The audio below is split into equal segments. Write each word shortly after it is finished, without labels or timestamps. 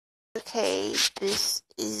Okay, this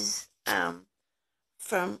is from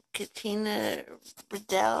Kacheina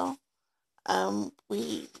Reddell.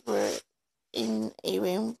 We were in a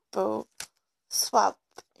rainbow swap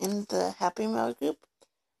in the Happy Mail group.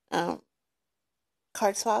 Um,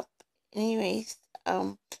 Card swap. Anyways,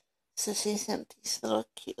 so she sent these little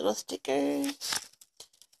cute little stickers.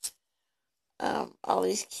 All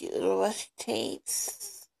these cute little washi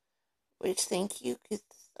tapes. Which thank you, because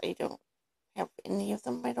I don't have any of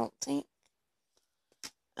them, I don't think.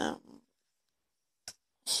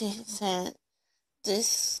 She sent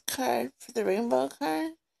this card for the rainbow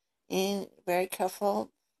card, and very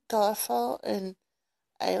colorful, and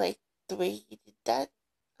I like the way you did that.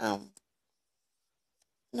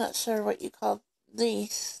 Not sure what you call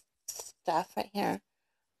these stuff right here,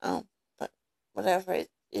 but whatever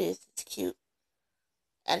it is, it's cute.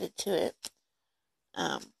 Added to it.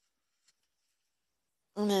 And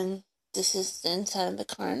then this is the inside of the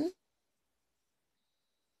card.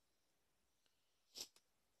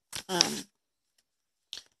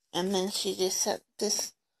 And then she just set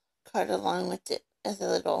this card along with it as a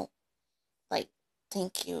little, like,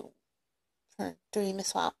 thank you for doing the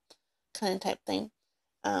swap kind of type thing.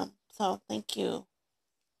 So thank you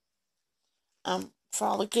for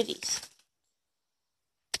all the goodies.